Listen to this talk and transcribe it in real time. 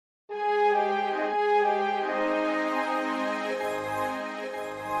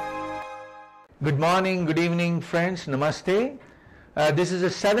Good morning, good evening, friends. Namaste. This is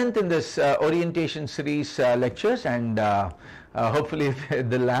the seventh in this orientation series lectures, and hopefully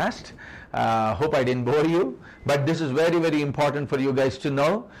the last. Hope I didn't bore you, but this is very, very important for you guys to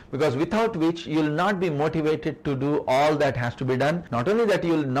know, because without which you will not be motivated to do all that has to be done. Not only that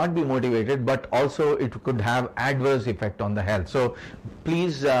you will not be motivated, but also it could have adverse effect on the health. So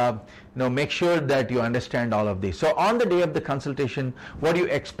please make sure that you understand all of this. So on the day of the consultation, what you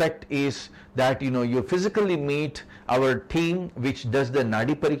expect is that you physically meet our team which does the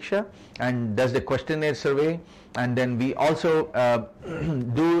Nadi Pariksha and does the questionnaire survey, and then we also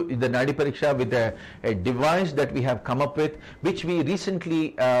do the Nadi Pariksha with a device that we have come up with, which we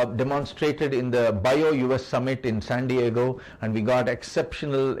recently demonstrated in the Bio US Summit in San Diego, and we got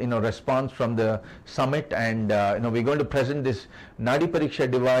exceptional response from the summit, and we're going to present this Nadi Pariksha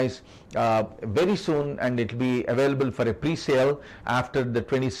device very soon, and it will be available for a pre-sale after the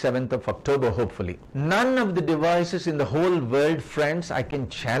 27th of October, hopefully. None of the devices in the whole world, friends, I can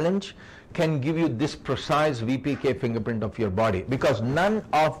challenge, can give you this precise VPK fingerprint of your body, because none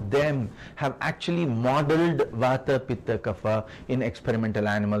of them have actually modeled Vata, Pitta, Kapha in experimental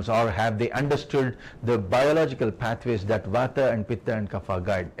animals, or have they understood the biological pathways that Vata and Pitta and Kapha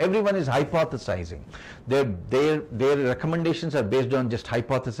guide. Everyone is hypothesizing. Their recommendations are based on just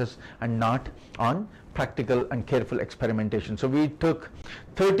hypothesis and not on practical and careful experimentation. So we took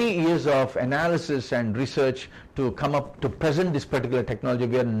 30 years of analysis and research to come up to present this particular technology.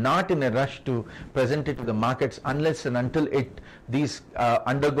 We are not in a rush to present it to the markets unless and until these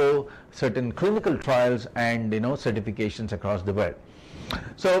undergo certain clinical trials and certifications across the world.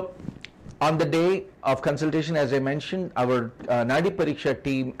 So on the day of consultation, as I mentioned, our Nadi Pariksha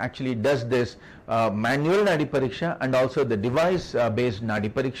team actually does this manual Nadi Pariksha and also the device based Nadi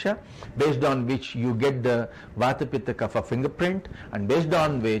Pariksha, based on which you get the Vata, Pitta, Kapha fingerprint, and based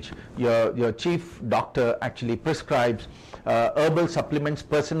on which your chief doctor actually prescribes herbal supplements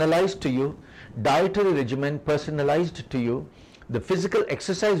personalized to you, dietary regimen personalized to you, the physical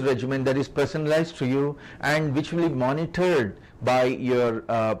exercise regimen that is personalized to you, and which will be monitored by your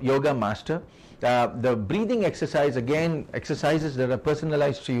yoga master. The breathing exercise, again, exercises that are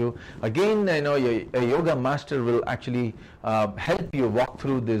personalized to you. Again, a yoga master will actually help you walk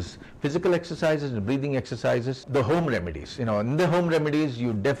through these physical exercises, the breathing exercises, the home remedies. In the home remedies,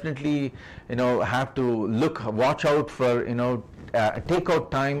 you definitely, have to watch out for, take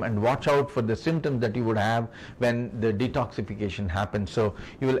out time and watch out for the symptoms that you would have when the detoxification happens. So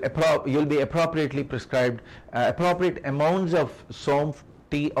you'll be appropriately prescribed appropriate amounts of Somf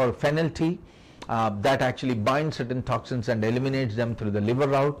tea or fennel tea that actually binds certain toxins and eliminates them through the liver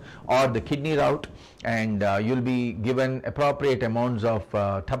route or the kidney route, and you'll be given appropriate amounts of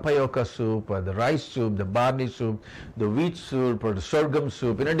tapioca soup or the rice soup, the barley soup, the wheat soup or the sorghum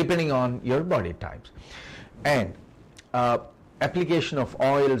soup, depending on your body types. And application of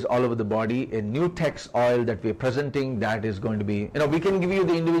oils all over the body, a Nutex oil that we are presenting, that is going to be, we can give you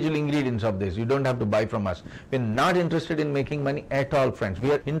the individual ingredients of this. You don't have to buy from us. We're not interested in making money at all, friends.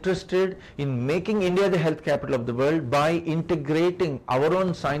 We are interested in making India the health capital of the world by integrating our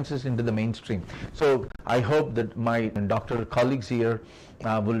own sciences into the mainstream. So I hope that my doctor colleagues here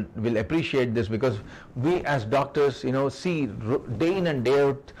will appreciate this, because we as doctors see day in and day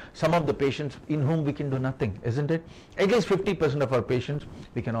out some of the patients in whom we can do nothing, isn't it? At least 50% of our patients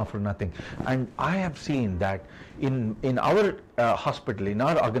we can offer nothing, and I have seen that in our hospital, in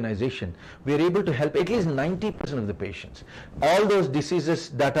our organization, we are able to help at least 90% of the patients. All those diseases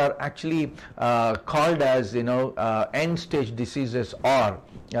that are actually called as end stage diseases or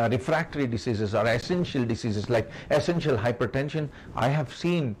refractory diseases or essential diseases like essential hypertension, I have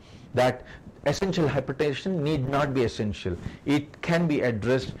seen that essential hypertension need not be essential. It can be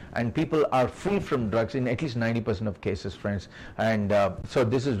addressed, and people are free from drugs in at least 90% of cases, friends. And so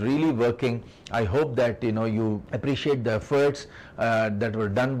this is really working. I hope that you appreciate the efforts that were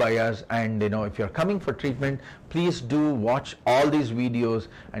done by us, and if you're coming for treatment, please do watch all these videos,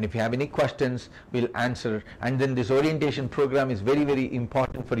 and if you have any questions, we'll answer. And then this orientation program is very, very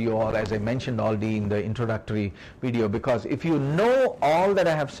important for you all, as I mentioned already in the introductory video, because if you know all that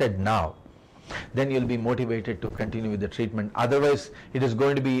I have said now, then you'll be motivated to continue with the treatment. Otherwise, it is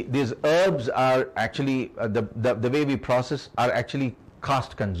going to be, these herbs are actually the way we process are actually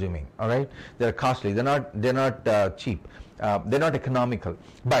cost consuming. All right, they're costly. They're not cheap. They're not economical.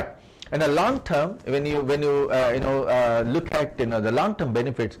 But in the long term, when you look at the long term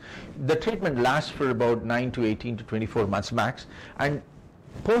benefits, the treatment lasts for about 9 to 18 to 24 months max, and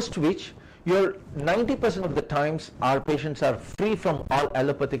post which your 90% of the times our patients are free from all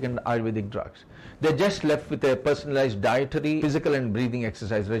allopathic and Ayurvedic drugs. They're just left with a personalized dietary, physical and breathing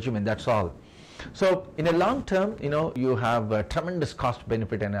exercise regimen, that's all. So in a long term, you have a tremendous cost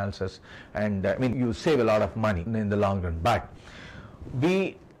benefit analysis, and I mean, you save a lot of money in the long run. But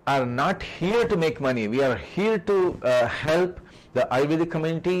we are not here to make money. We are here to help the Ayurvedic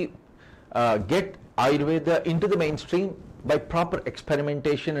community get Ayurveda into the mainstream by proper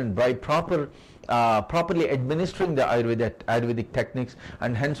experimentation and by properly administering the Ayurvedic techniques,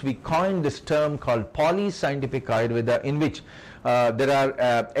 and hence we coined this term called Polyscientific Ayurveda, in which there are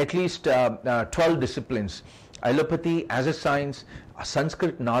at least 12 disciplines: allopathy as a science,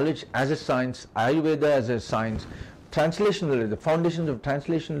 Sanskrit knowledge as a science, Ayurveda as a science, translational, the foundations of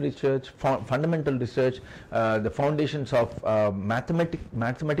translational research, fundamental research, the foundations of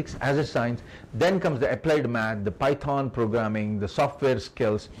mathematics as a science. Then comes the applied math, the Python programming, the software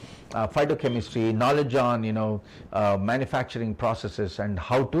skills, phytochemistry, knowledge on manufacturing processes, and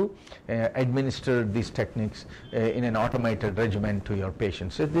how to administer these techniques in an automated regimen to your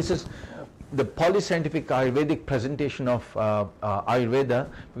patients. So this is the polyscientific Ayurvedic presentation of Ayurveda,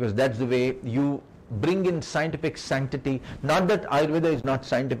 because that's the way you bring in scientific sanctity. Not that Ayurveda is not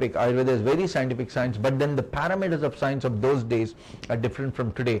scientific, Ayurveda is very scientific science, but then the parameters of science of those days are different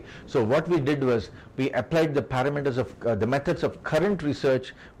from today. So what we did was we applied the parameters of the methods of current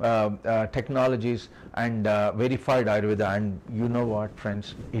research technologies and verified Ayurveda, and you know what,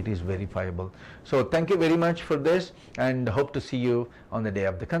 friends, it is verifiable. So thank you very much for this, and hope to see you on the day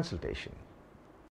of the consultation.